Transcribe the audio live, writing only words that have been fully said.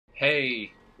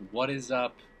Hey, what is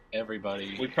up,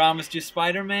 everybody? We promised you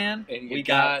Spider-Man. And We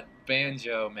got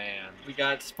Banjo-Man.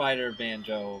 Spider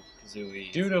Banjo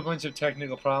Kazooie. Due to a bunch of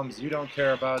technical problems you don't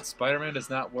care about, Spider-Man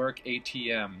does not work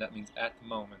ATM. That means at the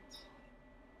moment.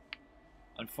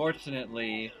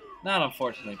 Unfortunately, not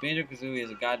unfortunately, Banjo Kazooie is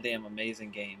a goddamn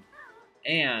amazing game,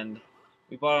 and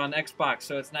we bought it on Xbox,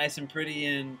 so it's nice and pretty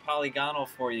and polygonal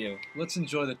for you. Let's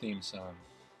enjoy the theme song.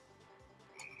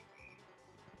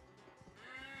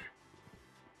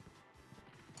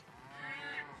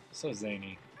 So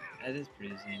zany. That is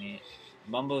pretty zany.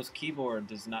 Mumbo's keyboard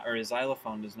does not, or his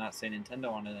xylophone does not say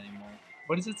Nintendo on it anymore.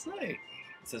 What does it say?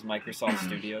 It says Microsoft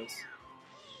Studios.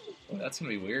 Well, that's gonna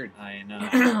be weird. I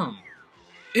know.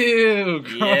 Ew,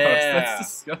 gross. Yeah. That's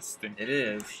disgusting. It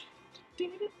is.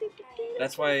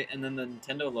 That's why, and then the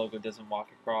Nintendo logo doesn't walk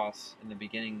across in the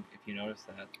beginning, if you notice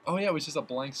that. Oh yeah, it was just a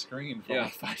blank screen for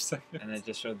like 5 seconds. And it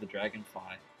just showed the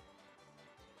dragonfly.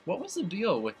 What was the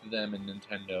deal with them and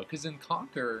Nintendo? Because in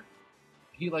Conker,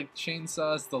 he like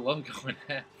chainsaws the logo in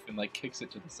half and like kicks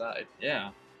it to the side. Yeah.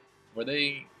 Were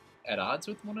they at odds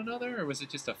with one another, or was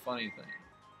it just a funny thing?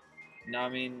 No, I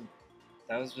mean,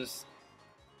 that was just...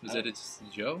 Was it just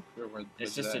a joke? Or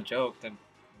it's just a joke.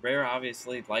 Rare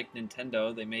obviously liked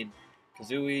Nintendo. They made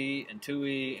Kazooie and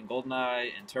Tooie and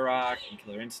GoldenEye and Turok and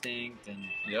Killer Instinct and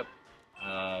Yep.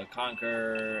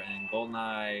 Conker and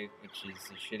GoldenEye, which is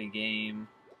a shitty game.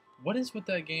 What is with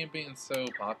that game being so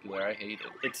popular? I hate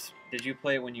it. Did you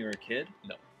play it when you were a kid?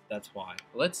 No. That's why.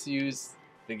 Let's use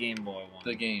The Game Boy one.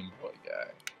 the Game Boy guy.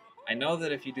 I know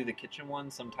that if you do the kitchen one,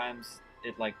 sometimes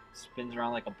it like spins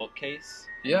around like a bookcase.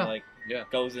 And, Yeah. like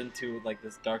goes into like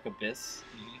this dark abyss.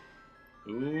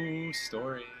 Mm-hmm. Ooh,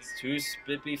 stories. It's too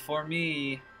spippy for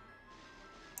me.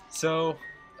 So,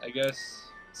 I guess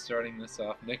starting this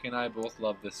off, Nick and I both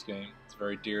love this game. It's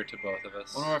very dear to both of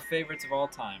us. One of our favorites of all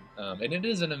time. And it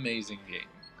is an amazing game.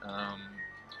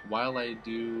 While I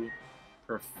do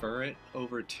prefer it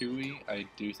over Tooie, I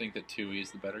do think that Tooie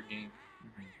is the better game.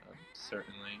 Mm-hmm.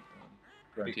 Certainly.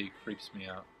 Grunty creeps me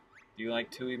out. Do you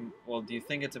like Tooie? Well, do you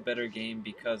think it's a better game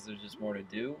because there's just more to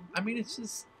do? I mean,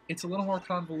 it's a little more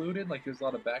convoluted, like there's a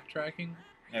lot of backtracking.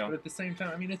 Yeah. But at the same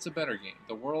time, I mean, it's a better game.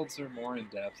 The worlds are more in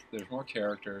depth. There's more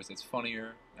characters. It's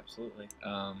funnier. Absolutely.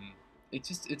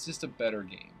 It's just a better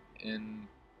game. And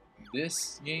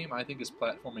this game, I think, is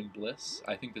platforming bliss.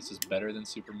 I think this is better than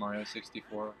Super Mario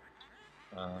 64.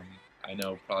 I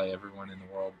know probably everyone in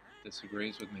the world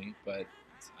disagrees with me, but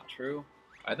It's not true.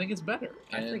 I think it's better.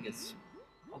 I think it's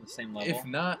on the same level. If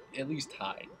not, at least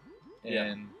tied.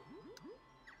 And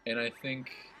I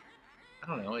think, I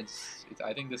don't know,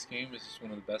 I think this game is just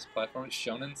one of the best platforms.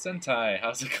 Shonen Sentai,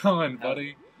 how's it going,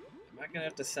 buddy? Am I gonna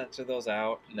have to censor those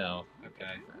out? No.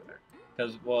 Okay.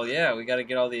 Because, well, yeah, we got to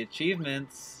get all the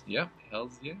achievements. Yep,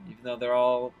 hell's yeah. Even though they're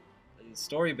all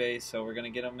story-based, so we're going to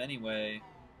get them anyway.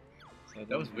 So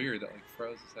That was weird, that like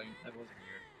froze a second. That was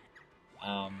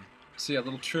weird. So yeah, a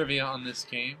little trivia on this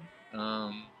game.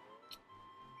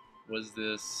 Was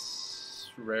this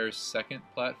Rare's second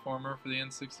platformer for the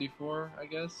N64, I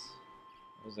guess?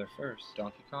 What was their first?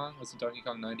 Donkey Kong? Was it Donkey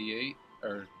Kong 98?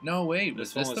 Or, no, wait,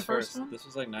 was this the first one? This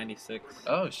was like 96.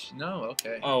 Oh, no,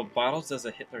 okay. Oh, Bottles does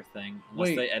a Hitler thing, unless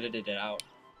Wait. they edited it out.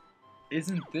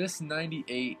 Isn't this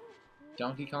 98,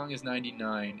 Donkey Kong is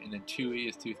 99, and then Tooie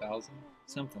is 2000?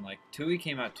 Something like Tooie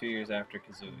came out 2 years after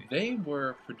Kazooie. They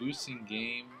were producing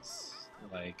games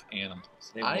like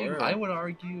animals. They were. I would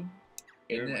argue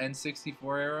in the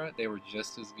N64 era, they were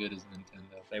just as good as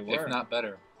Nintendo. They were. If not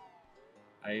better.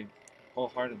 I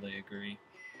wholeheartedly agree.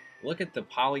 Look at the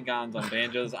polygons on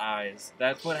Banjo's eyes.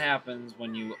 That's what happens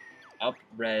when you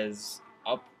up-res,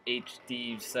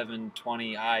 up-HD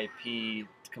 720IP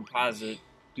composite.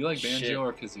 Do you like Banjo shit.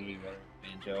 or Kazooie better?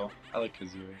 Banjo. I like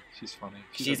Kazooie. She's funny.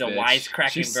 She's a bitch. wisecracking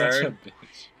She's bird. Such a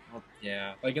bitch. Well,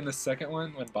 yeah. Like in the second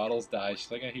one, when Bottles dies, she's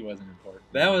like, he wasn't important.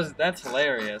 That's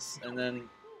hilarious. And then,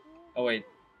 oh wait,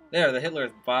 there, the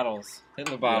Hitler Bottles.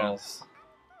 Hitler Bottles.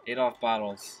 Adolf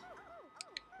Bottles.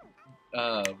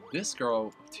 This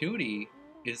girl, Tootie,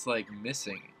 is like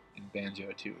missing in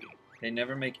Banjo-Tooie. They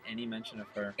never make any mention of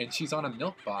her. And she's on a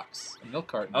milk box, a milk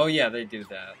carton. Oh yeah, they do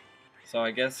that. So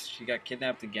I guess she got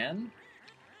kidnapped again?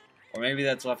 Or maybe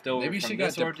that's left over Maybe from she got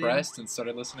this ordeal? depressed and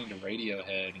started listening to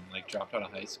Radiohead and like dropped out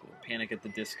of high school. Panic at the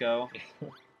Disco.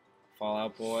 Fall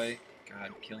Out Boy.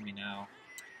 God, kill me now.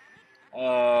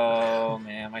 Oh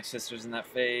man, my sister's in that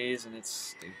phase and it's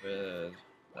stupid.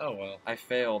 Oh well. I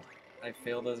failed. I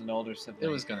failed as an older sibling.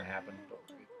 It was gonna happen.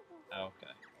 Oh,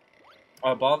 okay.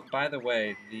 Oh, by the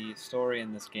way, the story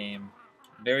in this game,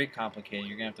 very complicated.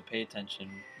 You're gonna have to pay attention.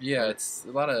 Yeah, it's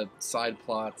a lot of side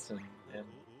plots and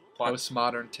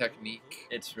postmodern technique.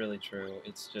 It's really true.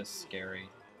 It's just scary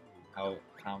how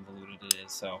convoluted it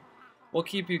is. So we'll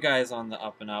keep you guys on the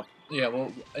up and up. Yeah,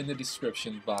 well, in the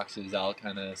description boxes, I'll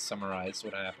kind of summarize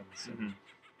what happens and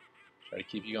try to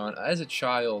keep you on. As a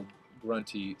child,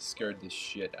 Grunty scared the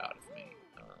shit out of me.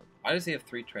 Why does he have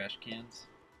 3 trash cans?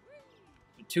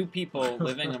 2 people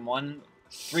living in one.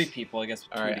 3 people, I guess.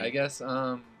 All right, I guess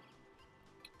I'll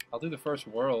do the first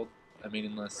world. I mean,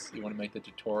 unless you want to make the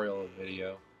tutorial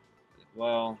video.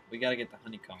 Well, we gotta get the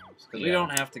honeycombs because we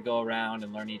don't have to go around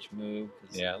and learn each move.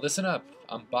 Yeah, listen up.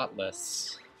 I'm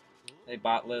botless. Hey,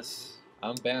 botless.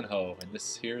 I'm Banjo, and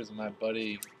this here is my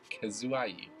buddy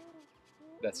Kazooie.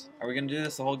 Are we gonna do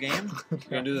this the whole game? We're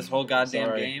gonna do this whole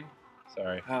goddamn game?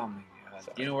 Sorry. Oh my god.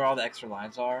 Sorry. Do you know where all the extra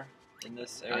lives are in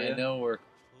this area? I know where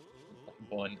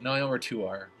one. No, I know where 2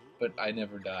 are, but I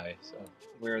never die. So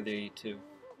where are the 2?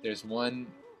 There's one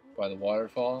by the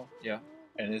waterfall. Yeah.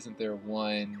 And isn't there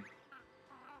one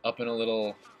up in a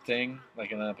little thing,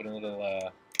 up in a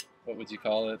little what would you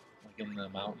call it? Like in the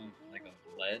mountain, like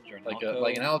a ledge or an alcove?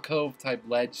 Like an alcove type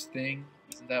ledge thing.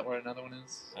 Isn't that where another one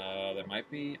is? There might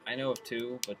be. I know of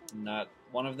 2, but not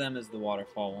one of them is the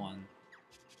waterfall one.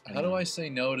 How do I say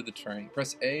no to the train?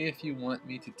 Press A if you want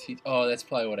me to teach. Oh, that's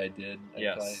probably what I did.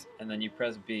 Yes, and then you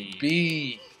press B.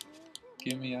 B.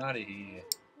 Get me out of here.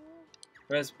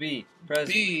 Press B. Press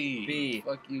B. B.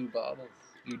 Fuck you, Bottles.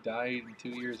 You died in 2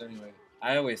 years anyway.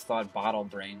 I always thought Bottle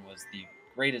Brain was the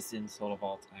greatest insult of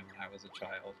all time when I was a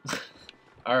child.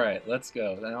 Alright, let's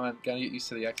go. Now I'm gonna get used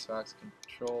to the Xbox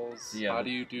controls. Yeah. How do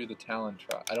you do the Talon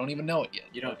Trot? I don't even know it yet.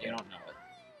 You don't know it.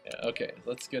 Yeah, okay,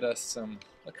 let's get us some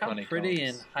Look how honeycombs. pretty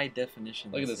and high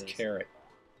definition Look at this this is. carrot.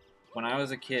 When I was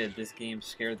a kid, this game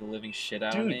scared the living shit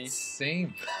out of Dude, me.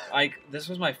 same. This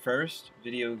was my first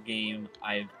video game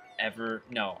I've ever...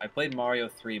 No, I played Mario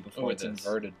 3 before Oh, it's this.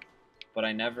 inverted. But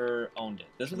I never owned it.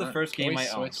 This was the first game I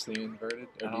Can owned. we switch the inverted?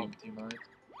 Or do you mind?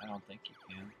 I don't think you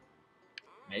can.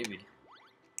 Maybe.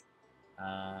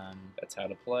 That's how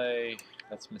to play.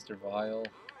 That's Mr. Vile.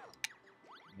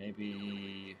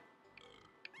 Maybe...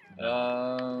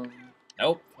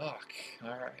 Nope. Fuck.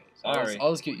 Alright. Sorry.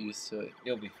 I'll just get used to it.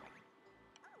 You'll be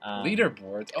fine.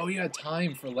 Leaderboards? Oh yeah,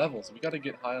 time for levels. We gotta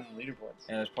get high on the leaderboards.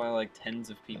 Yeah, there's probably like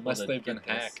tens of people Unless that they've been get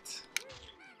this. hacked.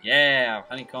 Yeah,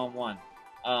 Honeycomb 1.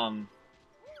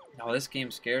 No, this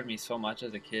game scared me so much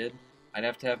as a kid. I'd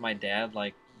have to have my dad,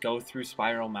 like, go through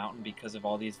Spiral Mountain because of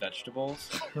all these vegetables.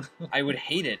 I would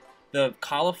hate it. The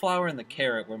cauliflower and the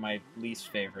carrot were my least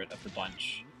favorite of the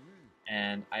bunch.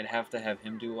 And I'd have to have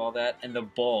him do all that. And the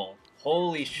bull.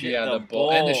 Holy shit, yeah, the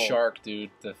bull. And the shark, dude.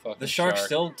 The shark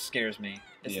still scares me.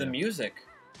 It's Yeah. the music.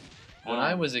 When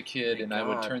I was a kid my and I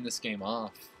would God. turn this game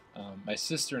off, my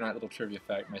sister and I, little trivia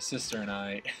fact, my sister and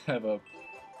I have a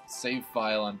save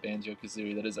file on Banjo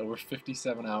Kazooie that is over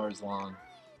 57 hours long,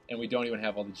 and we don't even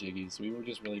have all the jiggies. We were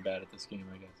just really bad at this game,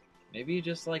 I guess. Maybe you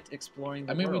just liked exploring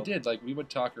the I mean, world. we did. Like, we would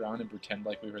talk around and pretend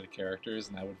like we were the characters,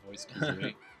 and I would voice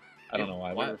Kazooie. I don't know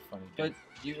why. We were funny. But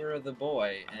you were the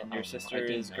boy, and your sister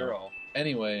is girl.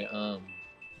 Anyway, I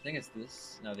think it's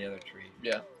this. No, the other tree.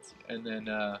 yeah. And then,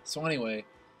 so anyway,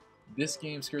 this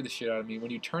game scared the shit out of me.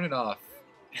 When you turn it off,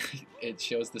 it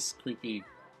shows this creepy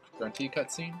grunty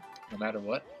cutscene, no matter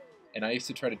what. And I used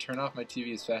to try to turn off my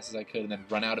TV as fast as I could and then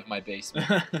run out of my basement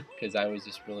because I was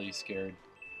just really scared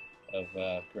of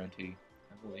Grunty.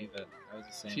 I believe it. I was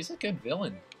the same. She's a good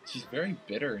villain. She's very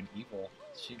bitter and evil.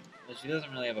 She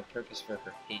doesn't really have a purpose for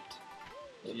her hate.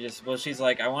 She's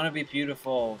like, I want to be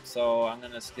beautiful, so I'm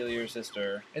gonna steal your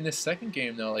sister. In the second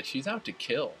game, though, like she's out to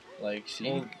kill. Like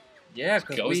she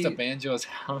goes to Banjo's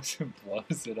house and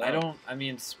blows it up. I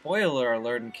mean, spoiler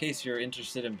alert in case you're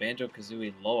interested in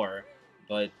Banjo-Kazooie lore,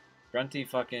 but Grunty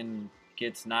fucking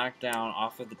gets knocked down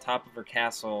off of the top of her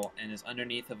castle and is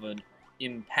underneath of an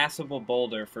impassable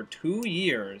boulder for 2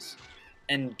 years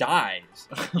and dies.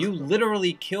 You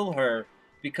literally kill her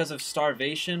because of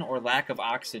starvation or lack of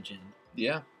oxygen.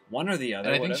 Yeah. One or the other.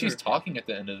 And I think she's talking at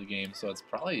the end of the game, so it's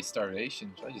probably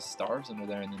starvation. She just starves under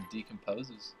there and then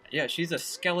decomposes. Yeah, she's a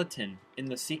skeleton in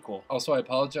the sequel. Also, I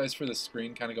apologize for the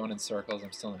screen kind of going in circles.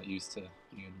 I'm still not used to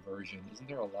the inversion. Isn't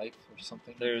there a life or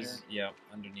something?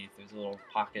 Underneath. There's a little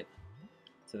pocket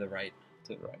to the right.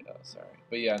 To the right. Oh, sorry.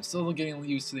 But yeah, I'm still getting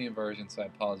used to the inversion, so I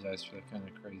apologize for the kind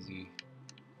of crazy.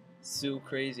 So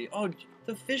crazy. Oh,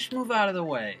 the fish move out of the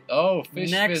way. Oh,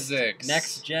 fish physics.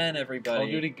 Next gen, everybody. Call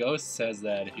of Duty Ghost says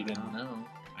that if you didn't know.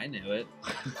 I knew it.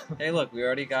 Hey, look, we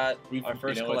already got our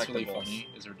first collectibles. What's really funny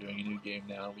is we're doing a new game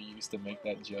now. We used to make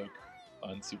that joke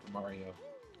on Super Mario.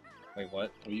 Wait,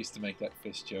 what? We used to make that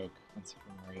fish joke on Super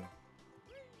Mario.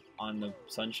 On the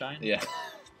Sunshine? Yeah.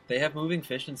 They have moving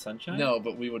fish in Sunshine? No,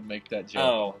 but we would make that joke. Oh,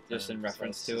 all the just time, in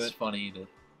reference so to it's it. just funny that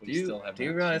we Do you, still have do you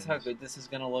not realize how changed. good this is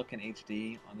going to look in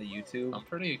HD on the YouTube? I'm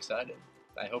pretty excited.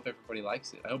 I hope everybody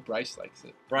likes it. I hope Bryce likes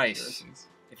it. Bryce,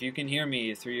 if you can hear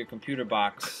me through your computer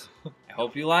box, I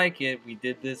hope you like it. We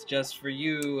did this just for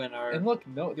you and our... And look,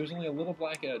 no, there's only a little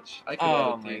black edge. I could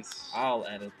Oh edit my... these. I'll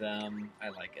edit them. I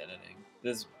like editing.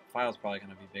 This file's probably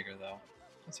going to be bigger, though.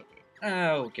 That's okay.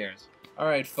 Oh, who cares?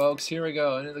 Alright, folks, here we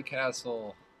go. Into the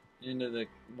castle. Into the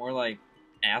more like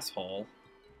asshole.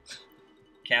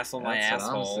 Castle my That's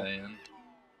asshole. what I'm saying.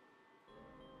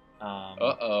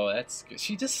 Uh-oh,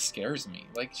 she just scares me.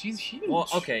 Like, she's huge. Well,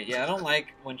 okay, yeah, I don't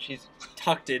like when she's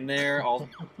tucked in there, all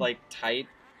like tight.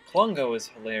 Klungo is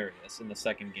hilarious in the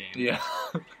second game. Yeah.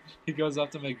 He goes off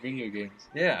to make video games.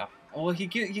 Yeah. Well, every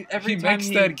He time makes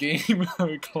that game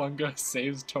Klungo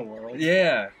saves the world.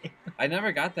 Yeah. I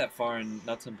never got that far in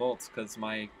Nuts and Bolts because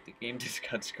the game just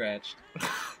got scratched.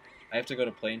 I have to go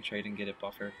to Plane Trade and get it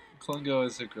buffered. Klungo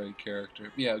is a great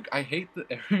character. Yeah, I hate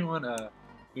that everyone.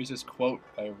 There's this quote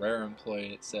by a Rare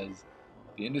employee that says,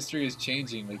 "The industry is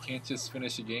changing. They can't just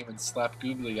finish a game and slap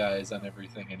googly eyes on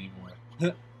everything anymore."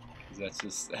 Because that's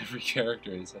just every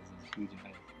character has this huge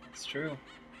eye. It's true.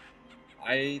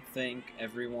 I think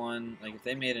everyone, like, if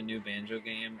they made a new Banjo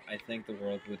game, I think the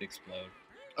world would explode.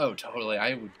 Oh, totally.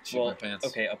 I would shit my pants.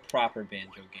 Okay, a proper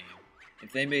Banjo game.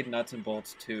 If they made Nuts and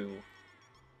Bolts 2,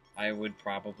 I would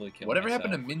probably kill Whatever myself.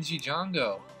 happened to Minji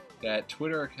Django? That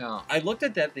Twitter account. I looked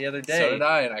at that the other day. So did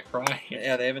I, and I cried.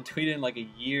 Yeah, they haven't tweeted in like a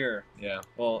year. Yeah.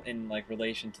 Well, in like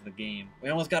relation to the game. We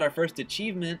almost got our first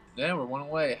achievement. Yeah, we're one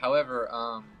away.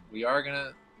 However, we are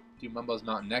gonna do Mumbo's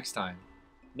Mountain next time.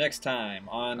 Next time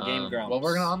on Game Grumps. Well,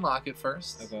 we're gonna unlock it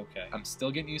first. Okay. I'm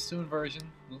still getting used to inversion.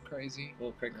 A little crazy. A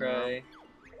little cray cray.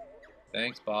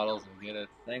 Thanks, Bottles. I get it.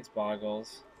 Thanks,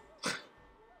 Boggles.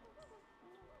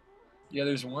 Yeah,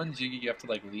 there's one Jiggy you have to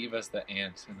like leave as the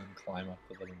ant and then climb up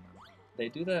the little mountain. They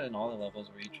do that in all the levels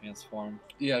where you transform.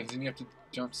 Yeah, because then you have to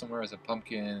jump somewhere as a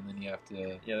pumpkin, and then you have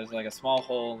to. Yeah, there's like a small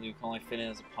hole you can only fit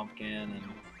in as a pumpkin. And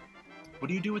what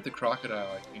do you do with the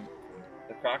crocodile? I think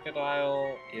the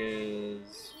crocodile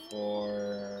is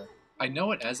for. I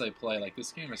know it as I play. Like,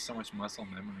 this game has so much muscle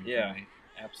memory. Yeah, for me.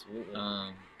 absolutely.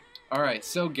 All right,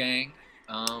 so gang,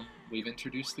 we've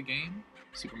introduced the game,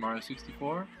 Super Mario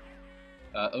 64.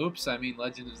 Oops, I mean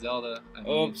Legend of Zelda.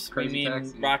 Oops, we mean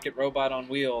Taxi. Rocket Robot on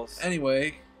Wheels.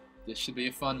 Anyway, this should be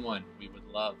a fun one. We would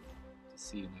love to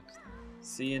see you next time.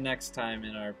 See you next time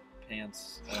in our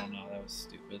pants. I don't know, that was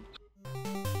stupid.